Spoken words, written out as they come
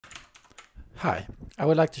Hi, I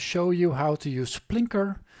would like to show you how to use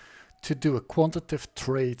plinkr to do a quantitative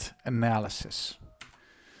trait analysis.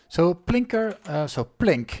 So plinkr,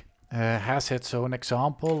 Plink has its own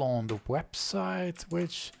example on the website,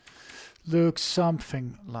 which looks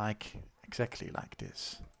something like exactly like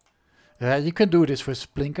this. You can do this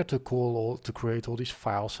with plinkr to create all these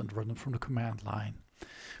files and run them from the command line.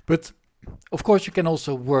 But of course, you can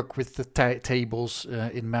also work with the tables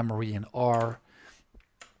in memory in R.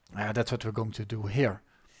 That's what we're going to do here.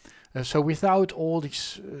 So without all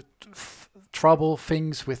these trouble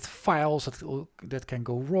things with files that can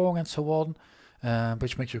go wrong and so on,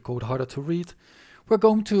 which makes your code harder to read, we're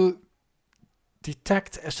going to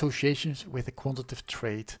detect associations with a quantitative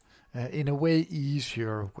trait in a way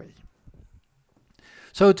easier way.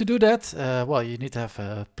 So to do that, well, you need to have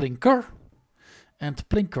a plinkr, and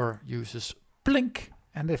plinkr uses plink,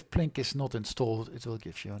 and if plink is not installed, it will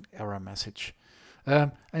give you an error message.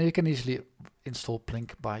 And you can easily install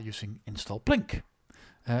plink by using install plink.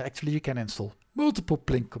 Actually, you can install multiple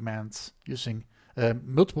plink commands using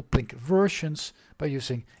multiple plink versions by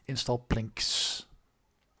using install plinks.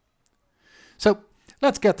 So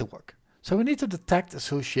let's get to work. So we need to detect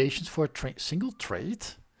associations for a single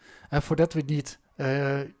trait. For that we need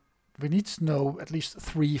to know at least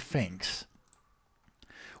three things.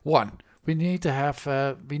 One, we need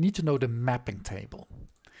to know the mapping table,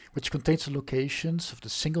 which contains the locations of the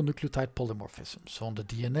single nucleotide polymorphisms, so on the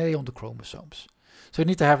DNA, on the chromosomes. So we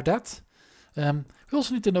need to have that. We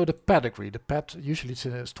also need to know the pedigree. The ped usually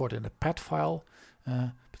is stored in a ped file,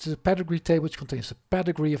 but it's a pedigree table which contains the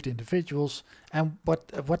pedigree of the individuals and what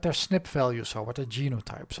their SNP values are, what their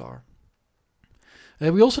genotypes are.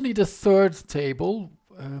 We also need a third table,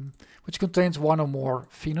 which contains one or more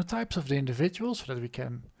phenotypes of the individuals, so that we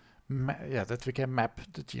can map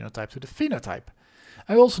the genotype to the phenotype.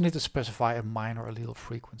 I also need to specify a minor allele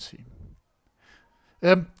frequency.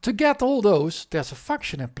 To get all those, there's a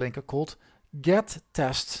function in plinkr called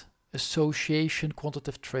getTestAssociation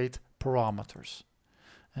quantitative trait parameters.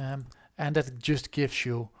 And that just gives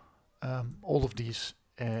you all of these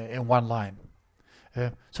in one line.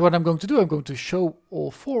 So what I'm going to do, I'm going to show all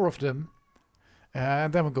four of them,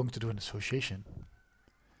 and then we're going to do an association.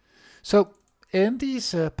 So in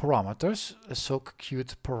these parameters, assocq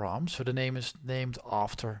param, so the name is named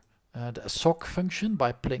after the assoc function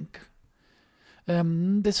by plink.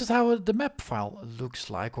 This is how the map file looks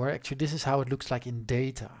like, or actually this is how it looks like in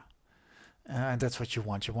data. And that's what you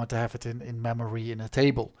want. You want to have it in memory in a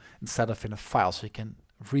table instead of in a file, so you can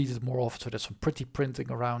read it more often. So there's some pretty printing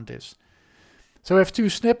around this. So we have two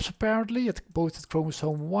SNPs apparently, both at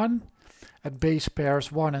chromosome 1, at base pairs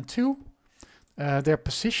 1 and 2. Their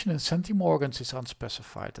position in centimorgans is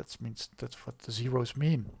unspecified. That means that's what the zeros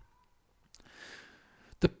mean.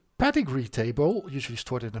 The pedigree table, usually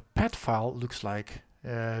stored in a ped file, looks like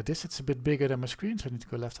this. It's a bit bigger than my screen, so I need to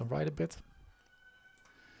go left and right a bit.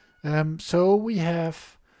 So we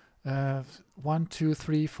have 1, 2,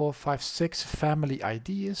 3, 4, 5, 6 family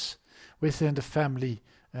IDs. Within the family,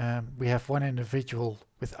 we have one individual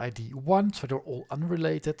with ID 1, so they're all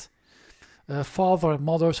unrelated. Father and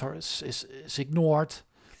mothers is ignored.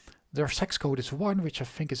 Their sex code is 1, which I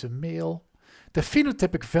think is a male. The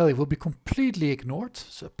phenotypic value will be completely ignored.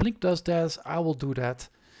 So Plink does that. I will do that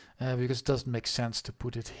because it doesn't make sense to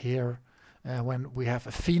put it here when we have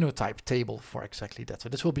a phenotype table for exactly that. So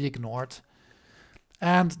this will be ignored.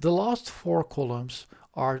 And the last 4 columns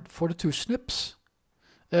are for the two SNPs,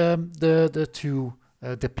 the two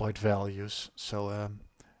diploid values. So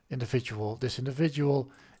this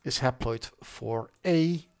individual is haploid for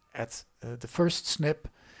A at the first SNP,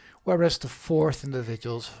 whereas the fourth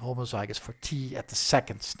individual is homozygous for T at the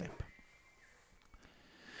second SNP.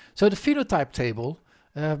 So the phenotype table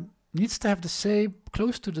needs to have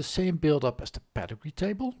close to the same build-up as the pedigree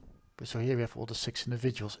table. So here we have all the 6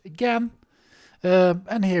 individuals again,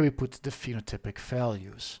 and here we put the phenotypic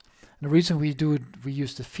values. And the reason we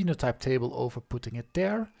use the phenotype table over putting it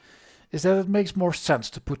there is that it makes more sense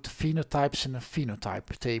to put the phenotypes in a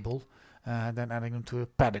phenotype table than adding them to a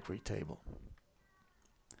pedigree table.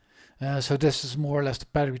 So this is more or less, the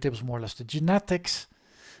pedigree table is more or less the genetics,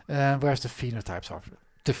 whereas the phenotypes are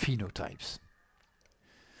the phenotypes.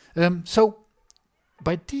 So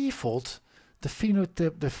by default, the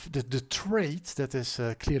phenotype, the trait that is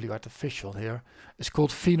clearly artificial here is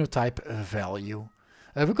called phenotype value.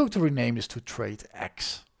 We're going to rename this to trait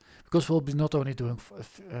X, because we'll be not only doing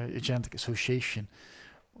a genetic association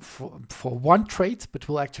for one trait, but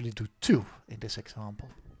we'll actually do 2 in this example.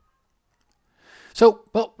 So,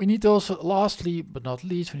 well, we need also, lastly but not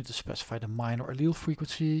least, we need to specify the minor allele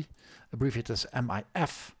frequency, abbreviated as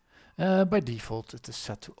MIF. By default, it is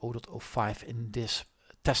set to 0.05 in this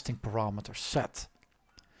testing parameter set.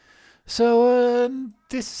 So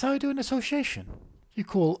this is how you do an association. You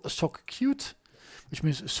call associate, which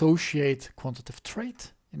means associate quantitative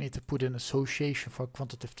trait. You need to put in association for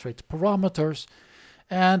quantitative trait parameters.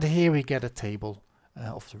 And here we get a table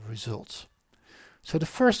of the results. So the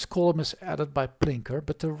first column is added by plinkr,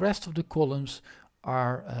 but the rest of the columns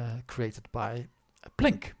are created by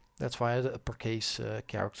plink. That's why the uppercase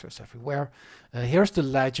characters everywhere. Here's the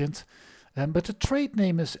legend, but the trait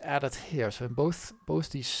name is added here. So in both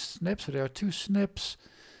these SNPs, so there are two SNPs.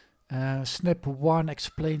 SNP 1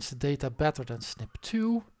 explains the data better than SNP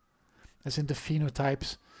 2, as in the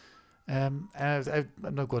phenotypes. And I'm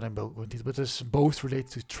not going to go into it, but it's both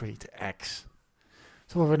related to trait X.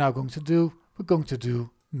 So what we're now going to do, we're going to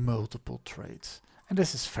do multiple traits. And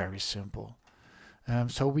this is very simple.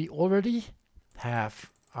 So we already have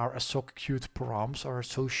our associate params, our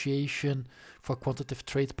association for quantitative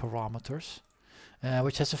trait parameters,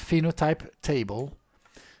 which has a phenotype table.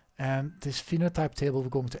 And this phenotype table, we're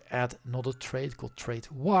going to add another trait called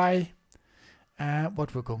trait Y. And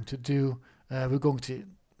what we're going to do, we're going to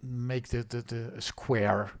make the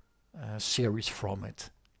square series from it.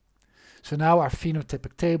 So now our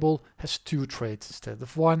phenotypic table has two traits instead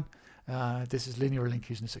of one. This is linear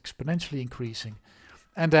increase and it's exponentially increasing.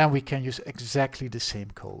 And then we can use exactly the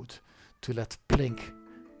same code to let plink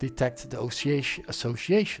detect the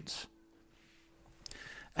associations.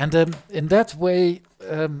 And in that way,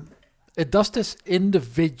 it does this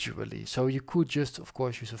individually. So you could just, of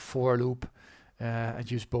course, use a for loop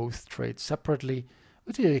and use both traits separately.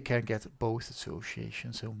 But here you can get both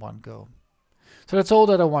associations in one go. So that's all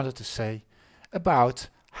that I wanted to say about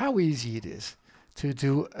how easy it is to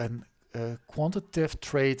do a quantitative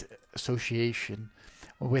trait association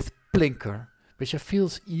with plinkr, which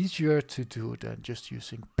feels easier to do than just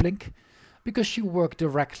using plink, because you work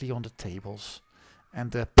directly on the tables.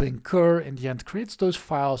 And the plinkr in the end creates those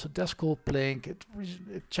files, so that's called plink, it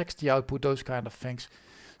checks the output, those kind of things.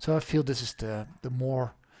 So I feel this is the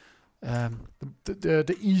more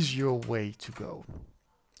the easier way to go.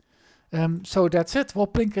 So that's it. Well,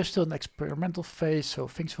 plinkr is still an experimental phase, so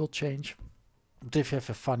things will change. But if you have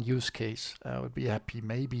a fun use case, I would be happy.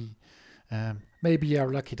 Maybe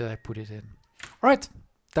you're lucky that I put it in. All right,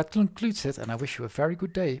 that concludes it, and I wish you a very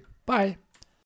good day. Bye.